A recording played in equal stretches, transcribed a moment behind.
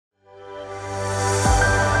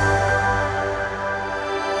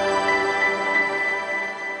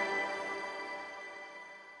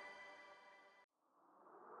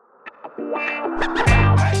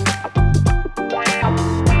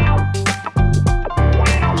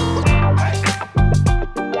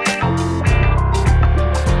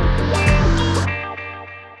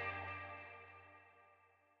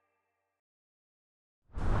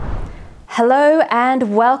Hello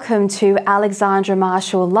and welcome to Alexandra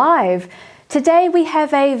Marshall Live. Today we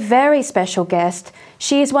have a very special guest.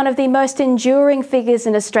 She is one of the most enduring figures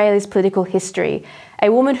in Australia's political history,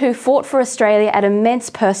 a woman who fought for Australia at immense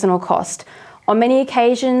personal cost. On many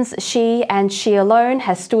occasions, she and she alone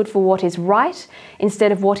has stood for what is right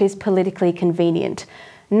instead of what is politically convenient.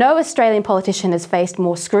 No Australian politician has faced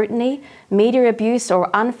more scrutiny, media abuse or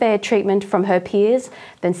unfair treatment from her peers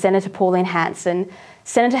than Senator Pauline Hanson.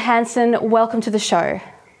 Senator Hanson, welcome to the show.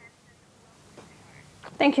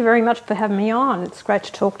 Thank you very much for having me on. It's great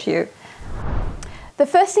to talk to you. The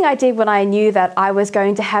first thing I did when I knew that I was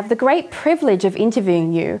going to have the great privilege of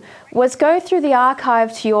interviewing you was go through the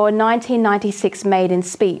archive to your 1996 maiden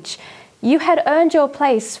speech. You had earned your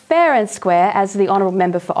place fair and square as the Honourable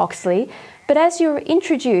Member for Oxley, but as you were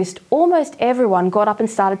introduced, almost everyone got up and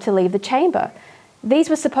started to leave the chamber. These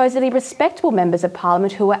were supposedly respectable members of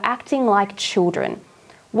Parliament who were acting like children.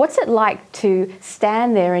 What's it like to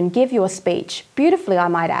stand there and give your speech, beautifully I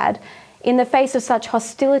might add, in the face of such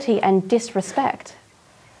hostility and disrespect?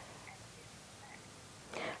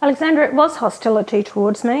 Alexandra, it was hostility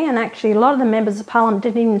towards me, and actually a lot of the members of Parliament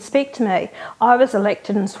didn't even speak to me. I was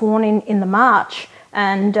elected and sworn in the March,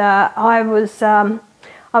 and I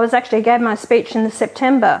actually gave my speech in the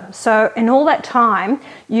September. So in all that time,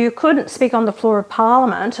 you couldn't speak on the floor of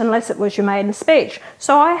Parliament unless it was your maiden speech.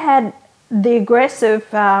 So I had the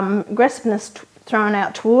aggressiveness thrown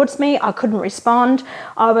out towards me. I couldn't respond.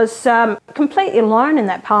 I was completely alone in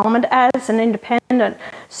that Parliament as an independent.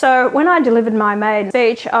 So when I delivered my maiden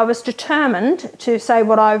speech, I was determined to say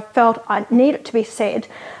what I felt I needed to be said.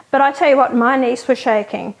 But I tell you what, my knees were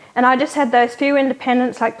shaking. And I just had those few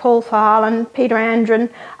independents like Paul Farland, Peter Andren,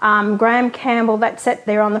 Graham Campbell that sat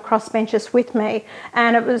there on the crossbenches with me.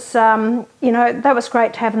 And it was, that was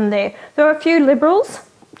great to have them there. There were a few Liberals.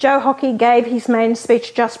 Joe Hockey gave his main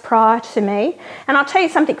speech just prior to me. And I'll tell you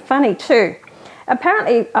something funny too.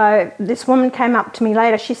 Apparently, this woman came up to me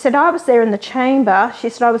later. She said, I was there in the chamber. She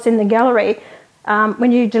said, I was in the gallery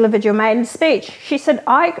when you delivered your maiden speech. She said,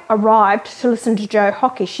 I arrived to listen to Joe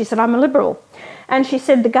Hockey. She said, I'm a Liberal. And she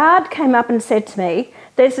said, the guard came up and said to me,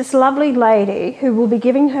 there's this lovely lady who will be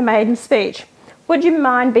giving her maiden speech. Would you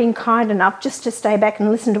mind being kind enough just to stay back and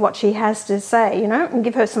listen to what she has to say, and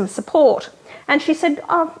give her some support? And she said,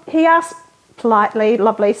 he asked politely,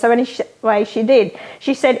 lovely, so anyway she did.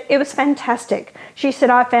 She said, it was fantastic. She said,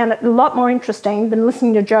 I found it a lot more interesting than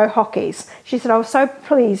listening to Joe Hockey's. She said, I was so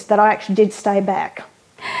pleased that I actually did stay back.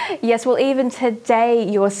 Yes, well, even today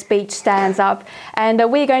your speech stands up, and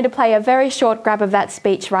we're going to play a very short grab of that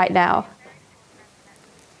speech right now.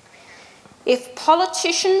 If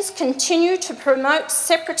politicians continue to promote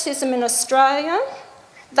separatism in Australia,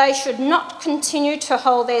 they should not continue to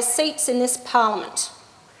hold their seats in this Parliament.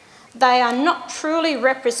 They are not truly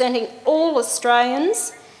representing all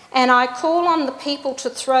Australians, and I call on the people to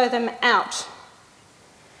throw them out.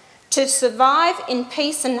 To survive in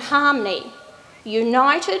peace and harmony,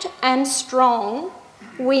 united and strong,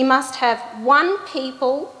 we must have one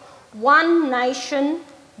people, one nation,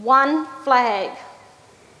 one flag.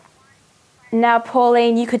 Now,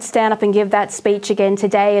 Pauline, you could stand up and give that speech again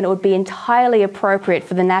today and it would be entirely appropriate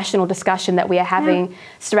for the national discussion that we are having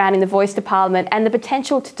surrounding the voice to Parliament and the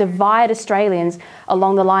potential to divide Australians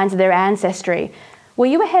along the lines of their ancestry. Were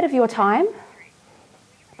you ahead of your time?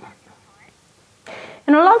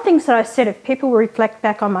 And a lot of things that I said, if people reflect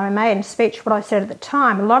back on my maiden speech, what I said at the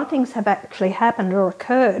time, a lot of things have actually happened or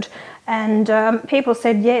occurred. And people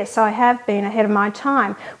said, yes, I have been ahead of my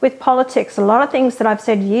time. With politics, a lot of things that I've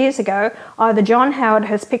said years ago, either John Howard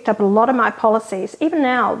has picked up a lot of my policies. Even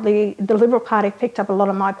now, the Liberal Party picked up a lot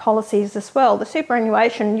of my policies as well. The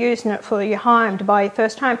superannuation, using it for your home, to buy your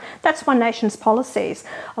first home, that's One Nation's policies.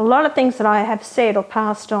 A lot of things that I have said or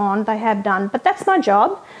passed on, they have done. But that's my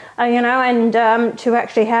job, and to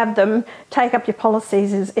actually have them take up your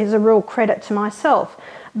policies is a real credit to myself.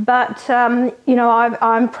 But,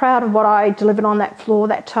 I'm proud of what I delivered on that floor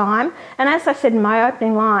that time. And as I said in my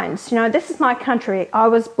opening lines, this is my country. I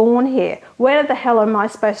was born here. Where the hell am I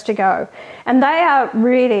supposed to go? And they are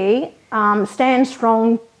really stand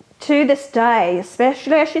strong to this day,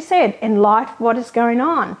 especially, as you said, in light of what is going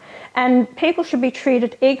on. And people should be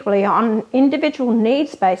treated equally on individual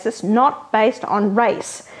needs basis, not based on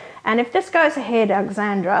race. And if this goes ahead,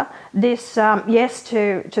 Alexandra, this yes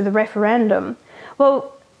to the referendum,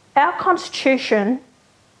 well, our constitution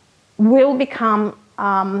will become,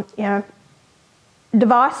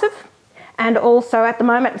 divisive, and also at the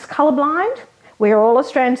moment it's colourblind. We're all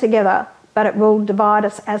Australians together, but it will divide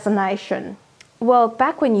us as a nation. Well,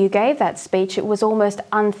 back when you gave that speech, it was almost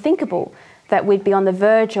unthinkable that we'd be on the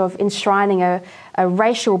verge of enshrining a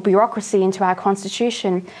racial bureaucracy into our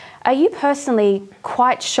constitution. Are you personally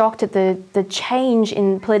quite shocked at the change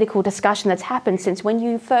in political discussion that's happened since when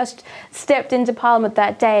you first stepped into Parliament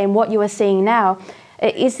that day and what you are seeing now?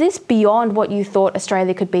 Is this beyond what you thought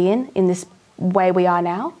Australia could be in this way we are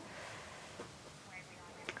now?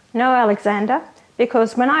 No, Alexander,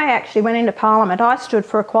 because when I actually went into Parliament, I stood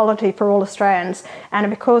for equality for all Australians, and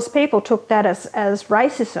because people took that as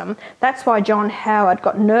racism, that's why John Howard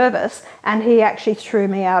got nervous and he actually threw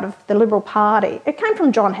me out of the Liberal Party. It came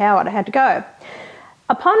from John Howard, I had to go.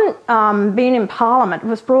 Upon being in Parliament, it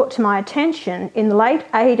was brought to my attention in the late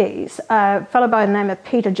 80s, a fellow by the name of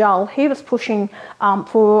Peter Jull, he was pushing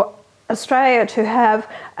for Australia to have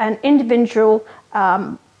an individual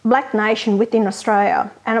black nation within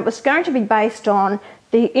Australia, and it was going to be based on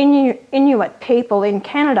the Inuit people in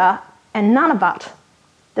Canada and Nunavut,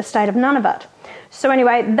 the state of Nunavut. So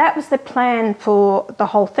anyway, that was the plan for the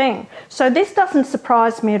whole thing. So this doesn't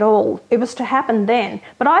surprise me at all. It was to happen then,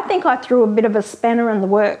 but I think I threw a bit of a spanner in the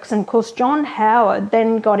works, and of course John Howard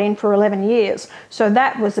then got in for 11 years, so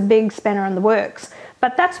that was a big spanner in the works.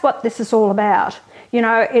 But that's what this is all about. You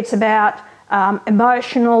know, it's about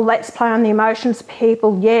emotional, let's play on the emotions of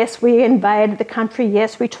people. Yes, we invaded the country.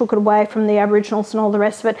 Yes, we took it away from the Aboriginals and all the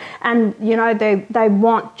rest of it. And, you know, they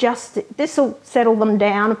want justice. This will settle them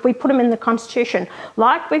down if we put them in the Constitution,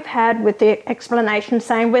 like we've had with the explanation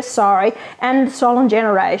saying we're sorry, and the stolen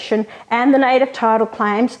generation and the native title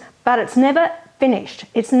claims, but it's never finished.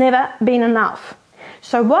 It's never been enough.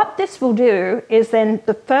 So what this will do is then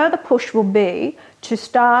the further push will be to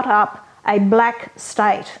start up a black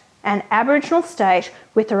state, an Aboriginal state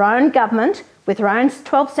with their own government, with their own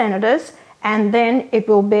 12 senators, and then it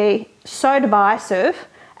will be so divisive,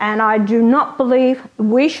 and I do not believe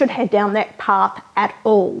we should head down that path at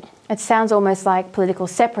all. It sounds almost like political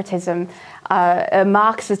separatism, a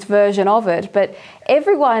Marxist version of it, but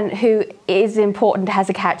everyone who is important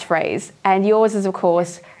has a catchphrase, and yours is, of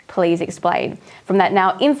course, please explain. From that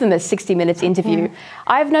now infamous 60 Minutes interview,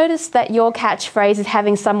 I've noticed that your catchphrase is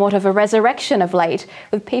having somewhat of a resurrection of late,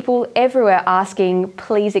 with people everywhere asking,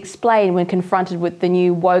 please explain, when confronted with the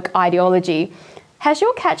new woke ideology. Has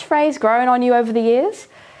your catchphrase grown on you over the years?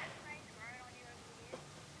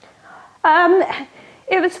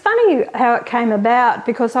 It was funny how it came about,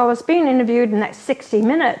 because I was being interviewed in that 60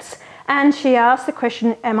 Minutes, and she asked the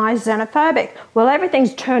question, am I xenophobic? Well,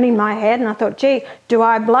 everything's turned in my head, and I thought, gee, do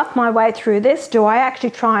I bluff my way through this? Do I actually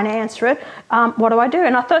try and answer it? What do I do?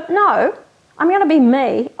 And I thought, no, I'm going to be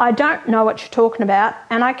me. I don't know what you're talking about.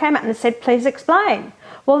 And I came out and said, please explain.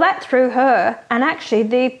 Well, that threw her, and actually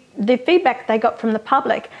the feedback they got from the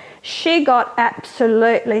public, she got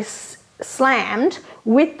absolutely slammed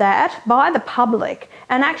with that by the public.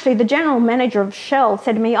 And actually the general manager of Shell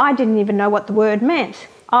said to me, I didn't even know what the word meant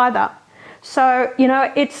either. So, you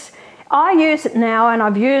know, I use it now, and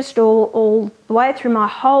I've used all the way through my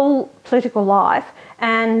whole political life.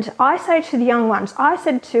 And I say to the young ones, I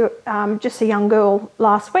said to just a young girl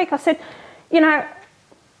last week, I said, you know,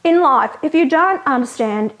 in life, if you don't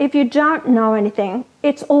understand, if you don't know anything,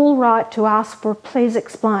 it's all right to ask for please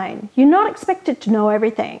explain. You're not expected to know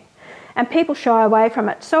everything. And people shy away from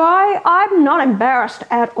it. So I'm not embarrassed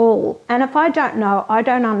at all. And if I don't know, I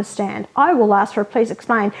don't understand, I will ask for a please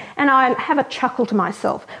explain. And I have a chuckle to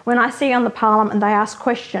myself when I see on the Parliament and they ask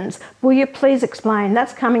questions, will you please explain?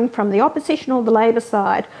 That's coming from the opposition or the Labor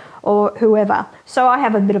side or whoever. So I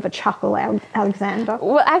have a bit of a chuckle, Alexander.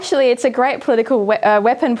 Well, actually, it's a great political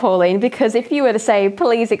weapon, Pauline, because if you were to say,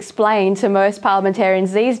 please explain to most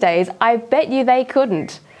parliamentarians these days, I bet you they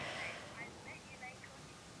couldn't.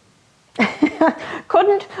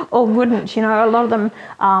 Couldn't or wouldn't, you know, a lot of them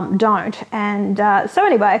don't. And so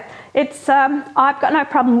anyway, it's I've got no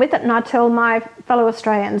problem with it, and I tell my fellow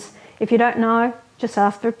Australians, if you don't know, just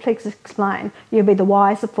ask for please explain. You'll be the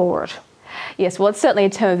wiser for it. Yes, well, it's certainly a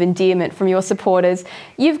term of endearment from your supporters.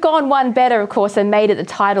 You've gone one better, of course, and made it the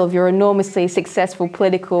title of your enormously successful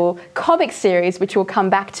political comic series, which we'll come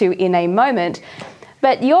back to in a moment.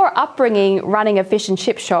 But your upbringing running a fish and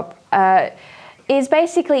chip shop is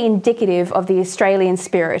basically indicative of the Australian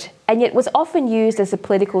spirit, and yet was often used as a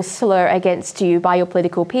political slur against you by your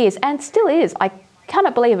political peers, and still is. I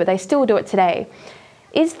cannot believe it, they still do it today.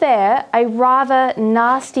 Is there a rather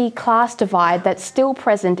nasty class divide that's still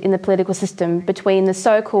present in the political system between the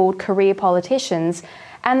so-called career politicians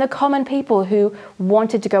and the common people who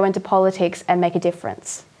wanted to go into politics and make a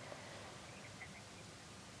difference?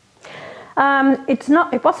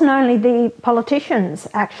 It wasn't only the politicians,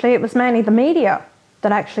 actually, it was mainly the media.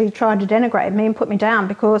 that actually tried to denigrate me and put me down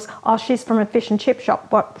because, oh, she's from a fish and chip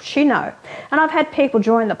shop, what does she know? And I've had people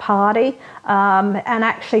join the party and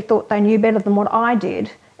actually thought they knew better than what I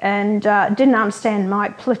did, and didn't understand my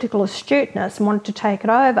political astuteness and wanted to take it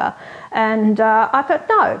over. And I thought,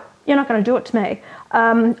 no, you're not going to do it to me.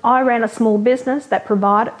 I ran a small business that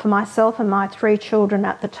provided for myself and my 3 children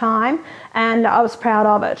at the time, and I was proud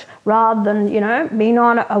of it. Rather than, being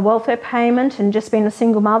on a welfare payment and just being a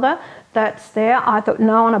single mother that's there, I thought,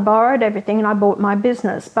 no, and I borrowed everything and I bought my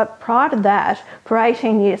business. But prior to that, for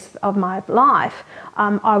 18 years of my life,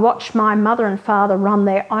 I watched my mother and father run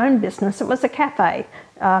their own business. It was a cafe.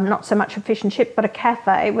 Not so much a fish and chip, but a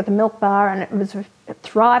cafe with a milk bar, and it was a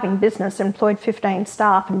thriving business, employed 15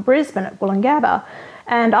 staff in Brisbane at Woolloongabba.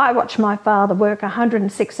 And I watched my father work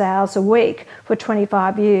 106 hours a week for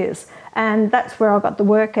 25 years. And that's where I got the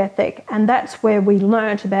work ethic. And that's where we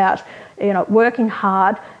learnt about, working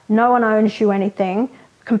hard, no one owes you anything,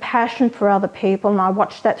 compassion for other people, and I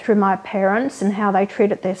watched that through my parents and how they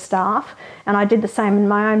treated their staff. And I did the same in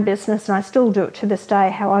my own business, and I still do it to this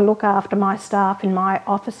day, how I look after my staff in my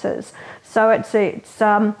offices. So it's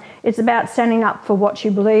about standing up for what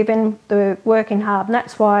you believe in, the working hard, and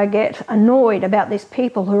that's why I get annoyed about these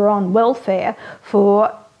people who are on welfare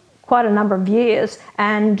for quite a number of years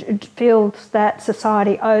and feels that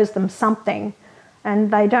society owes them something,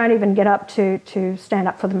 and they don't even get up to stand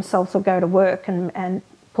up for themselves or go to work and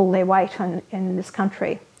pull their weight in this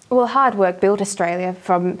country. Well, hard work built Australia.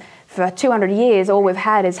 For 200 years, all we've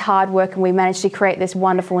had is hard work, and we managed to create this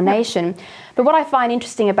wonderful nation. But what I find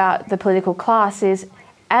interesting about the political class is,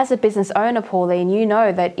 as a business owner, Pauline, you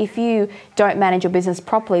know that if you don't manage your business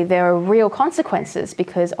properly, there are real consequences,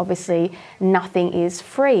 because obviously nothing is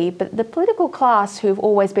free. But the political class, who've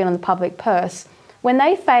always been on the public purse, when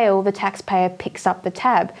they fail, the taxpayer picks up the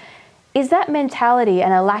tab. Is that mentality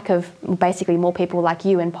and a lack of basically more people like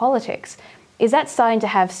you in politics, is that starting to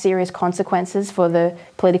have serious consequences for the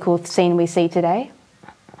political scene we see today?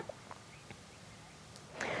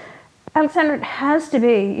 Alexandra, it has to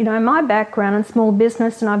be. My background in small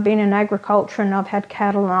business, and I've been in agriculture, and I've had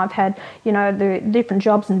cattle, and I've had, the different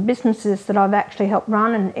jobs and businesses that I've actually helped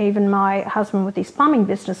run, and even my husband with his plumbing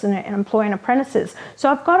business and employing apprentices.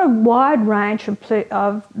 So I've got a wide range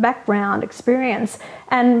of background experience,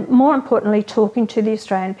 and more importantly, talking to the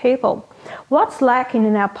Australian people. What's lacking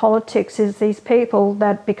in our politics is these people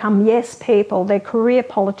that become yes people. They're career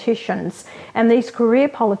politicians, and these career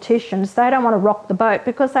politicians, they don't want to rock the boat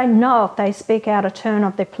because they know if they speak out of turn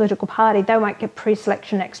of their political party, they won't get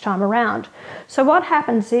pre-selection next time around. So what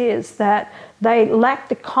happens is that they lack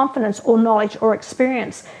the confidence or knowledge or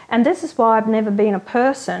experience. And this is why I've never been a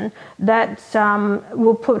person that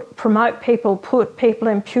will put people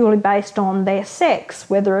in purely based on their sex,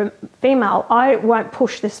 whether a female. I won't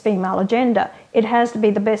push this female agenda. It has to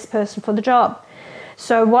be the best person for the job.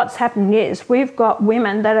 So what's happening is we've got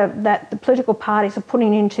women that the political parties are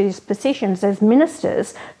putting into these positions as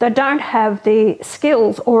ministers that don't have the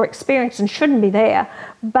skills or experience and shouldn't be there,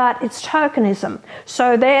 but it's tokenism.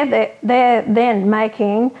 So they're then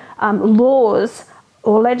making laws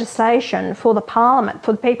or legislation for the Parliament,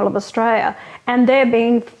 for the people of Australia, and they're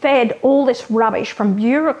being fed all this rubbish from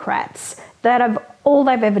bureaucrats that all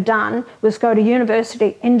they've ever done was go to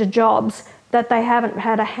university into jobs that they haven't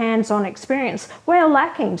had a hands-on experience. We're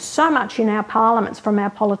lacking so much in our parliaments from our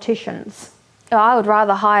politicians. I would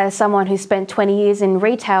rather hire someone who spent 20 years in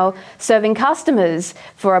retail serving customers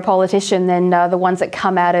for a politician than the ones that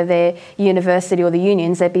come out of their university or the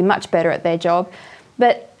unions. They'd be much better at their job.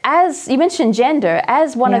 But as you mentioned gender,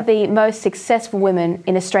 as one of the most successful women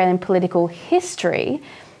in Australian political history,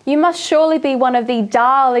 you must surely be one of the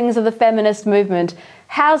darlings of the feminist movement.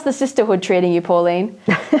 How's the sisterhood treating you, Pauline?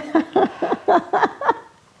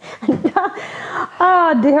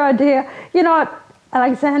 Oh dear. You know what,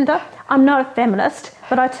 Alexander, I'm not a feminist,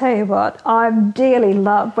 but I tell you what, I dearly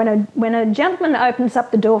love when a gentleman opens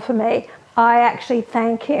up the door for me, I actually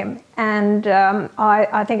thank him, and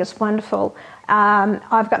I think it's wonderful.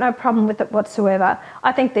 I've got no problem with it whatsoever.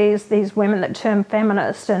 I think these women that term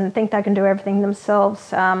feminist and think they can do everything themselves,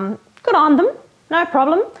 good on them, no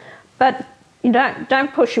problem, but you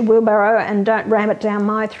don't push your wheelbarrow and don't ram it down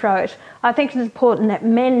my throat. I think it's important that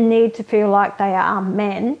men need to feel like they are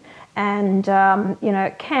men and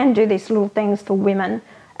can do these little things for women.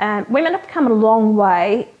 Women have come a long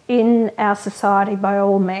way in our society by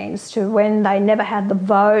all means, to when they never had the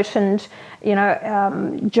vote and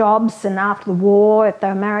jobs, and after the war, if they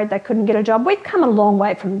were married, they couldn't get a job. We've come a long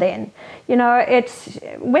way from then. It's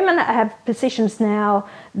women have positions now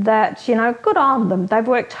that good on them. They've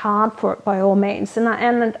worked hard for it by all means, and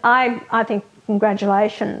I think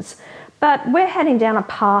congratulations. But we're heading down a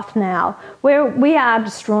path now where we are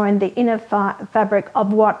destroying the inner fabric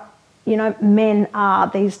of what men are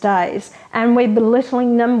these days, and we're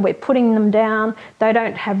belittling them, we're putting them down, they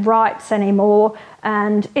don't have rights anymore,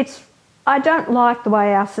 and I don't like the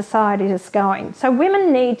way our society is going. So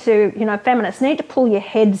women need to, feminists need to pull your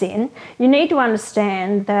heads in. You need to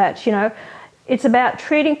understand that, it's about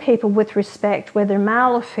treating people with respect, whether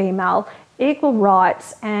male or female, equal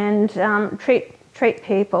rights, and treat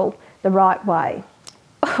people the right way.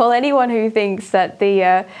 Well, anyone who thinks that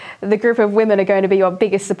the group of women are going to be your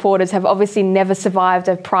biggest supporters have obviously never survived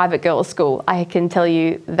a private girls' school. I can tell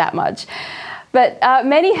you that much. But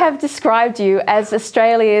many have described you as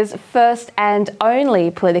Australia's first and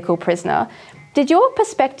only political prisoner. Did your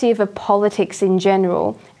perspective of politics in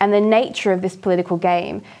general and the nature of this political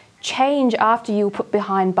game change after you were put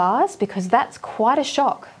behind bars? Because that's quite a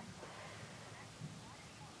shock.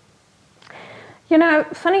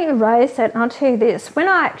 Funny you raise that, and I'll tell you this. When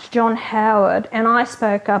I asked John Howard and I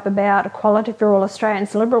spoke up about equality for all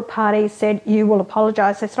Australians, the Liberal Party said, "You will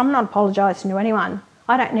apologise." I said, "I'm not apologising to anyone.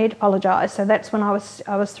 I don't need to apologise." So that's when I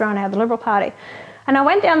was thrown out of the Liberal Party. And I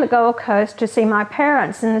went down the Gold Coast to see my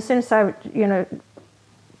parents, and as soon as I,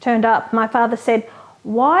 turned up, my father said,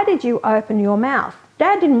 "Why did you open your mouth?"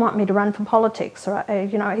 Dad didn't want me to run for politics, or,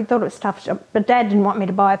 he thought it was tough, but Dad didn't want me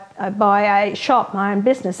to buy a shop, my own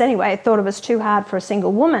business anyway. He thought it was too hard for a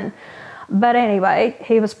single woman. But anyway,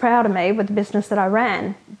 he was proud of me with the business that I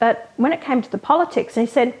ran. But when it came to the politics, he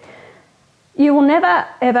said, "You will never,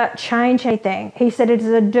 ever change anything." He said, "It is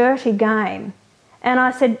a dirty game." And I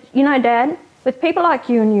said, Dad, with people like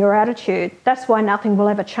you and your attitude, that's why nothing will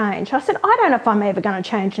ever change. I said, "I don't know if I'm ever going to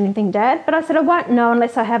change anything, Dad," but I said, "I won't know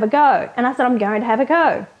unless I have a go." And I said, "I'm going to have a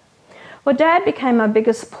go." Well, Dad became my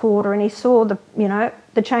biggest supporter, and he saw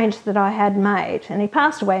the change that I had made, and he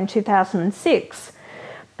passed away in 2006.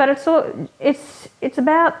 But it's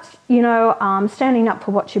about standing up for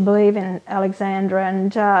what you believe in, Alexandra,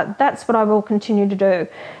 and that's what I will continue to do.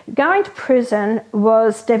 Going to prison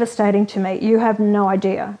was devastating to me. You have no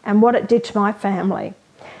idea, and what it did to my family.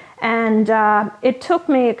 And it took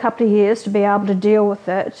me a couple of years to be able to deal with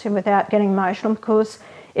it without getting emotional, because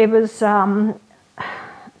it was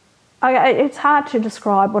it's hard to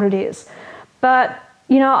describe what it is. But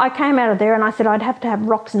I came out of there and I said I'd have to have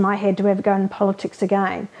rocks in my head to ever go into politics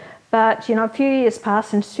again. But, a few years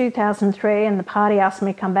passed in 2003, and the party asked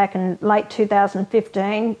me to come back in late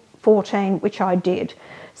 2015, 14, which I did.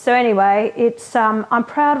 So anyway, I'm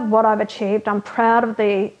proud of what I've achieved. I'm proud of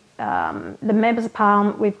the members of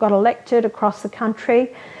Parliament we've got elected across the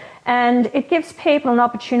country, and it gives people an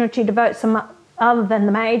opportunity to vote some other than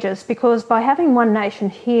the majors, because by having One Nation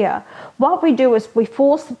here, what we do is we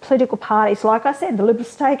force the political parties, like I said, the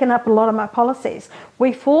Liberals taken up a lot of my policies,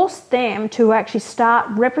 we force them to actually start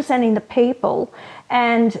representing the people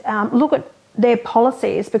and look at their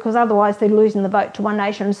policies, because otherwise they're losing the vote to One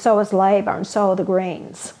Nation, and so is Labor and so are the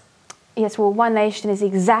Greens. Yes, well, One Nation is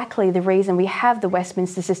exactly the reason we have the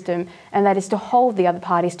Westminster system, and that is to hold the other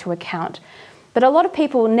parties to account. But a lot of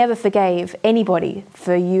people never forgave anybody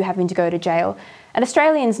for you having to go to jail. And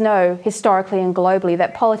Australians know, historically and globally,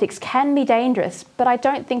 that politics can be dangerous, but I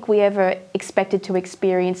don't think we ever expected to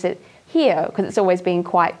experience it here, because it's always been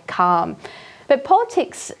quite calm. But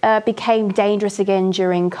politics became dangerous again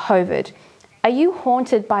during COVID. Are you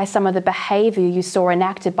haunted by some of the behaviour you saw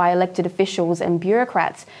enacted by elected officials and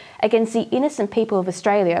bureaucrats against the innocent people of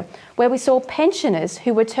Australia, where we saw pensioners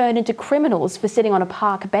who were turned into criminals for sitting on a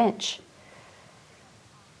park bench?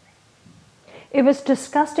 It was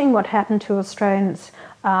disgusting what happened to Australians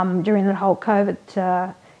during the whole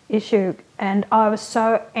COVID issue, and I was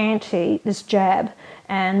so anti this jab,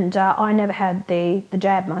 and I never had the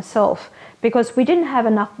jab myself, because we didn't have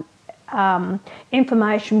enough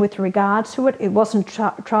information with regards to it. It wasn't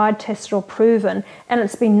tried, tested or proven, and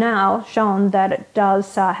it's been now shown that it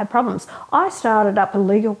does have problems. I started up a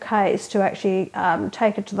legal case to actually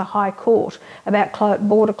take it to the High Court about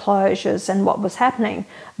border closures and what was happening,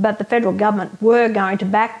 but the federal government were going to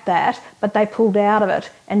back that, but they pulled out of it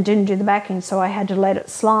and didn't do the backing, so I had to let it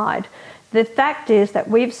slide. The fact is that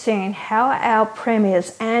we've seen how our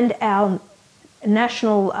premiers and our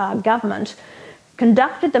national government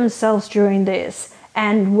conducted themselves during this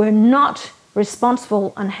and were not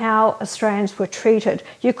responsible on how Australians were treated.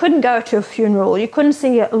 You couldn't go to a funeral, you couldn't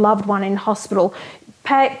see a loved one in hospital.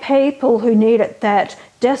 People who needed that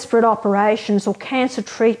desperate operations or cancer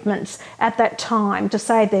treatments at that time to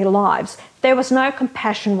save their lives, there was no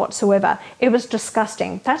compassion whatsoever. It was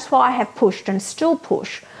disgusting. That's why I have pushed and still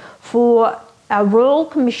push for a Royal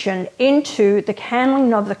Commission into the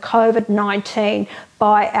handling of the COVID-19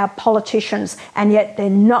 by our politicians, and yet they're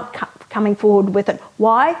not coming forward with it.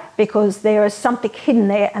 Why? Because there is something hidden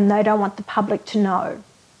there and they don't want the public to know.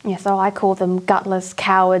 Yeah, so I call them gutless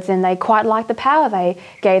cowards, and they quite like the power they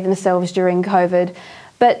gave themselves during COVID.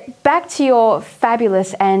 But back to your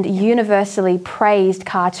fabulous and universally praised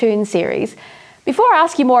cartoon series. Before I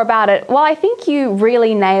ask you more about it, well, I think you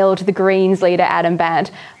really nailed the Greens leader, Adam Band.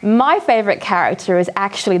 My favourite character is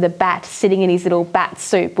actually the bat sitting in his little bat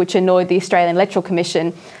soup, which annoyed the Australian Electoral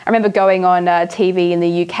Commission. I remember going on TV in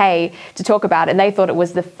the UK to talk about it, and they thought it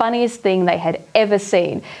was the funniest thing they had ever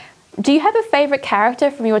seen. Do you have a favourite character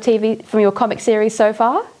from your comic series so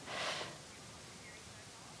far?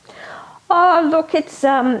 Oh, look, it's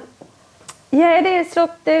yeah, it is.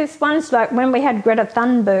 Look, there's ones like when we had Greta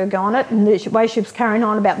Thunberg on it and the way she was carrying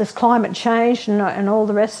on about this climate change and all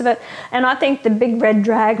the rest of it. And I think the big red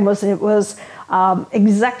dragon was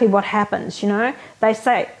exactly what happens, you know. They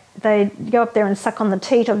say they go up there and suck on the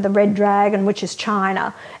teat of the red dragon, which is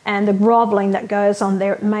China, and the grovelling that goes on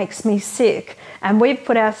there, it makes me sick. And we've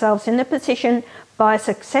put ourselves in the position by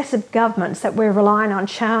successive governments that we're relying on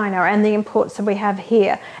China and the imports that we have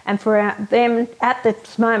here, and for them at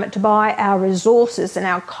this moment to buy our resources and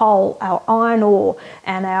our coal, our iron ore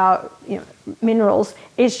and our minerals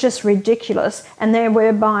is just ridiculous, and then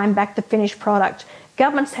we're buying back the finished product.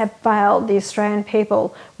 Governments have failed the Australian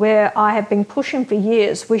people, where I have been pushing for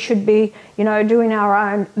years. We should be, doing our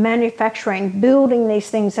own manufacturing, building these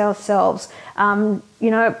things ourselves,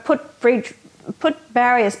 put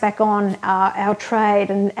barriers back on our trade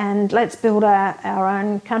and let's build our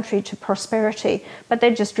own country to prosperity. But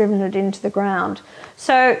they've just driven it into the ground.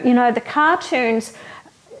 So, the cartoons,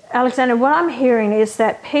 Alexander, what I'm hearing is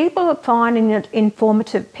that people are finding it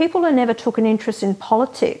informative. People who never took an interest in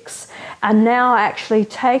politics are now actually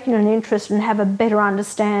taking an interest and have a better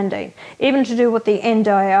understanding, even to do with the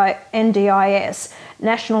NDIS,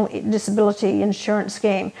 National Disability Insurance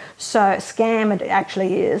Scheme. So scam it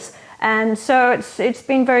actually is. And so it's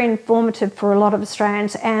been very informative for a lot of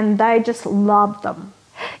Australians, and they just love them.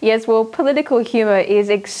 Yes, well, political humour is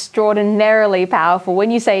extraordinarily powerful. When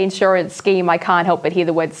you say insurance scheme, I can't help but hear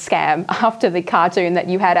the word scam after the cartoon that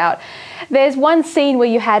you had out. There's one scene where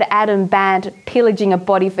you had Adam Band pillaging a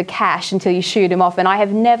body for cash until you shoot him off, and I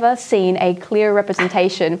have never seen a clearer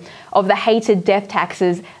representation of the hated death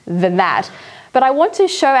taxes than that. But I want to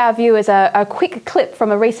show our viewers a quick clip from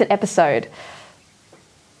a recent episode.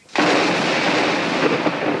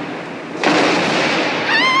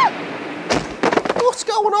 What's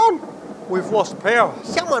going on? We've lost power.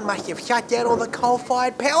 Someone must have shut down all the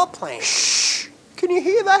coal-fired power plants. Shh! Can you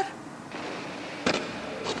hear that?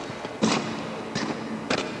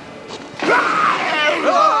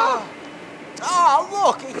 Oh,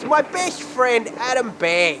 look, it's my best friend, Adam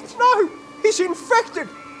Band. No, he's infected.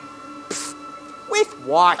 With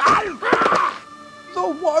what?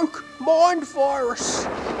 The woke mind virus.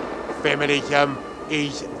 Feminism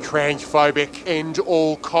is transphobic. End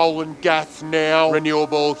all coal and gas now.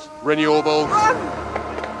 Renewables. Run!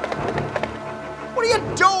 What are you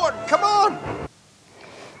doing? Come on!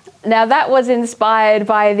 Now that was inspired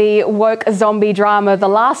by the woke zombie drama The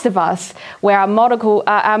Last of Us, where our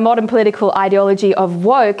modern political ideology of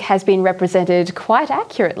woke has been represented quite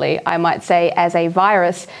accurately, I might say, as a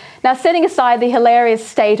virus. Now, setting aside the hilarious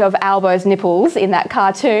state of Albo's nipples in that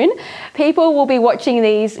cartoon, people will be watching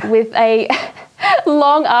these with a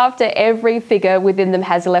long after every figure within them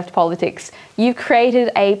has left politics. You've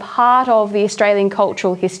created a part of the Australian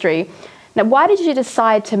cultural history. Now, why did you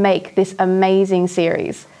decide to make this amazing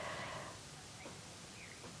series?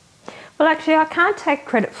 Well, actually, I can't take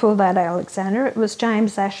credit for that, Alexander. It was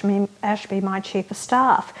James Ashby, my chief of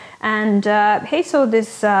staff. And he saw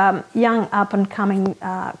this young up-and-coming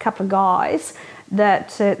couple of guys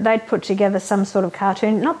that they'd put together some sort of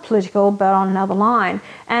cartoon, not political, but on another line.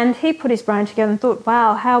 And he put his brain together and thought,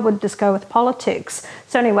 wow, how would this go with politics?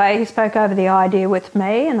 So anyway, he spoke over the idea with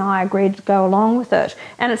me and I agreed to go along with it.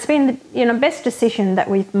 And it's been the best decision that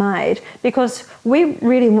we've made, because we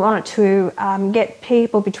really wanted to get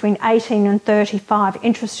people between 18 and 35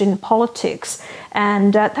 interested in politics.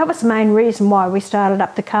 And that was the main reason why we started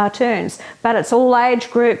up the cartoons. But it's all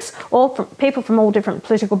age groups, people from all different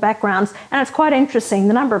political backgrounds, and it's quite interesting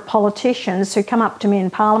the number of politicians who come up to me in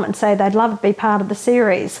Parliament and say they'd love to be part of the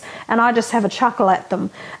series, and I just have a chuckle at them.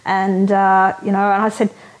 And and I said,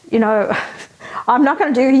 I'm not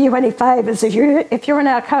going to do you any favours. If you're in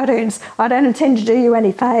our cartoons, I don't intend to do you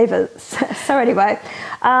any favours. So anyway,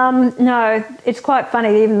 no, it's quite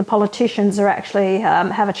funny. Even the politicians are actually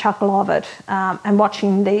have a chuckle of it and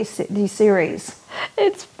watching these series.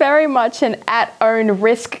 It's very much an at-own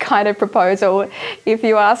risk kind of proposal, if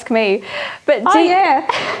you ask me. But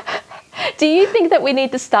do you think that we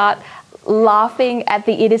need to start laughing at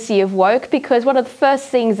the idiocy of woke, because one of the first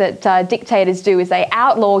things that dictators do is they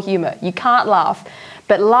outlaw humour. You can't laugh.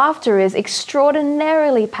 But laughter is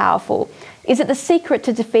extraordinarily powerful. Is it the secret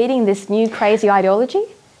to defeating this new crazy ideology?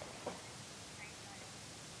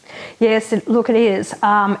 Yes, look, it is.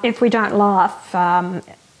 If we don't laugh,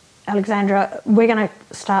 Alexandra, we're going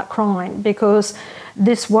to start crying, because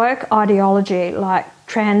this woke ideology, like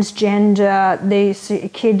transgender, these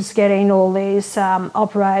kids getting all these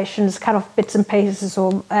operations, cut off bits and pieces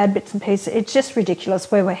or add bits and pieces, it's just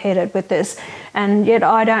ridiculous where we're headed with this. And yet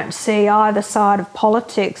I don't see either side of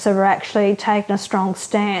politics ever actually taking a strong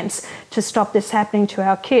stance to stop this happening to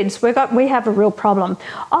our kids. We have a real problem.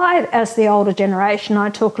 As the older generation, I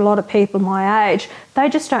talk to a lot of people my age, they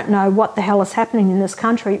just don't know what the hell is happening in this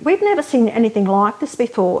country. We've never seen anything like this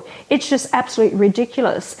before. It's just absolutely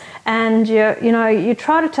ridiculous. And you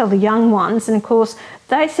try to tell the young ones, and of course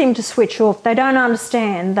they seem to switch off. They don't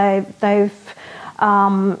understand. They've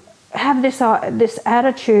have this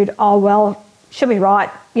attitude. Oh well, she'll be right.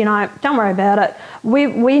 Don't worry about it.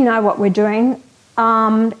 We know what we're doing.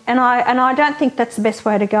 And I don't think that's the best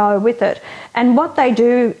way to go with it. And what they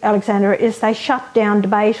do, Alexandra, is they shut down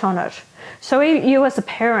debate on it. So you as a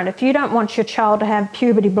parent, if you don't want your child to have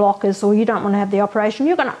puberty blockers or you don't want to have the operation,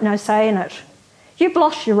 you've got no say in it. You've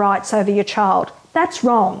lost your rights over your child. That's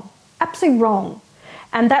wrong, absolutely wrong.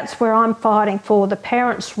 And that's where I'm fighting for the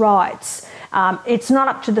parents' rights. It's not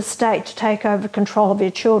up to the state to take over control of your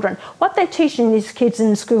children. What they're teaching these kids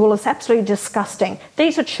in school is absolutely disgusting.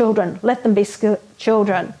 These are children. Let them be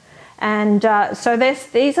children. And so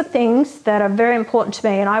these are things that are very important to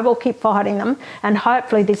me, and I will keep fighting them. And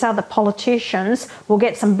hopefully these other politicians will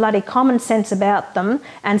get some bloody common sense about them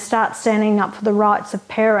and start standing up for the rights of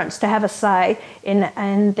parents to have a say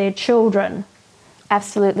in their children.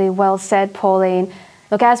 Absolutely, well said, Pauline.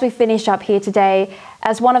 Look, as we finish up here today,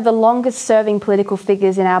 as one of the longest serving political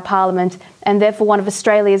figures in our parliament, and therefore one of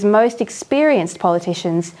Australia's most experienced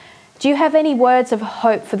politicians, do you have any words of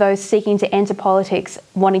hope for those seeking to enter politics,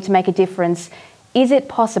 wanting to make a difference? Is it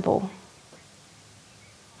possible?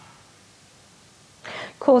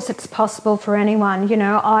 Of course it's possible for anyone.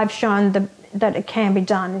 I've shown that it can be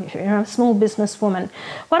done. A small businesswoman.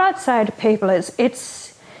 What I'd say to people is it's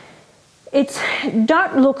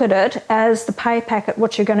don't look at it as the pay packet,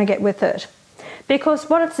 what you're going to get with it. Because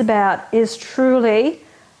what it's about is truly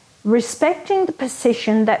respecting the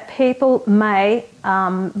position that people may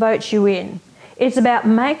vote you in. It's about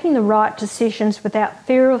making the right decisions without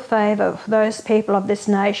fear or favour for those people of this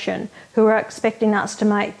nation who are expecting us to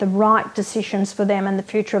make the right decisions for them and the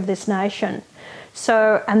future of this nation.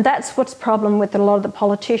 And that's what's the problem with a lot of the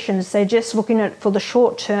politicians. They're just looking at it for the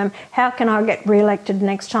short term. How can I get re-elected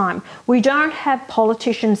next time? We don't have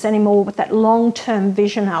politicians anymore with that long-term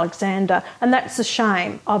vision, Alexander, and that's the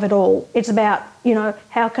shame of it all. It's about,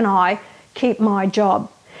 how can I keep my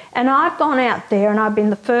job? And I've gone out there and I've been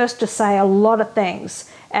the first to say a lot of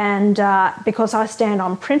things, and because I stand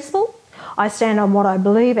on principle, I stand on what I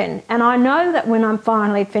believe in, and I know that when I'm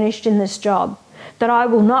finally finished in this job, that I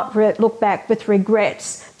will not look back with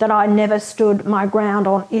regrets that I never stood my ground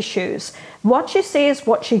on issues. What you see is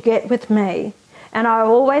what you get with me. And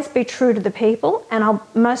I'll always be true to the people, and I'll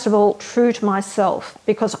most of all true to myself,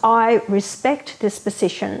 because I respect this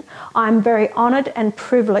position. I'm very honoured and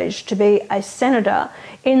privileged to be a senator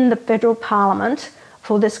in the federal parliament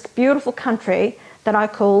for this beautiful country that I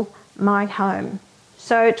call my home.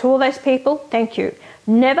 So to all those people, thank you.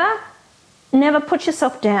 Never put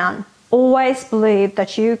yourself down. Always believe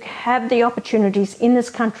that you have the opportunities in this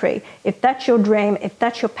country. If that's your dream, if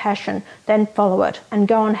that's your passion, then follow it and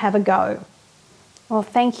go and have a go. Well,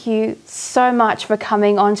 thank you so much for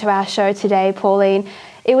coming onto our show today, Pauline.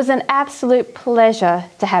 It was an absolute pleasure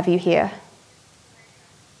to have you here.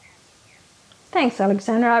 Thanks,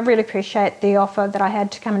 Alexandra. I really appreciate the offer that I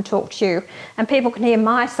had to come and talk to you. And people can hear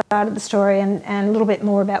my side of the story and a little bit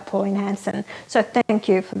more about Pauline Hanson. So thank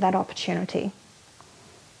you for that opportunity.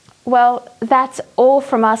 Well, that's all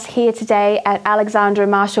from us here today at Alexandra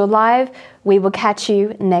Marshall Live. We will catch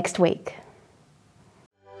you next week.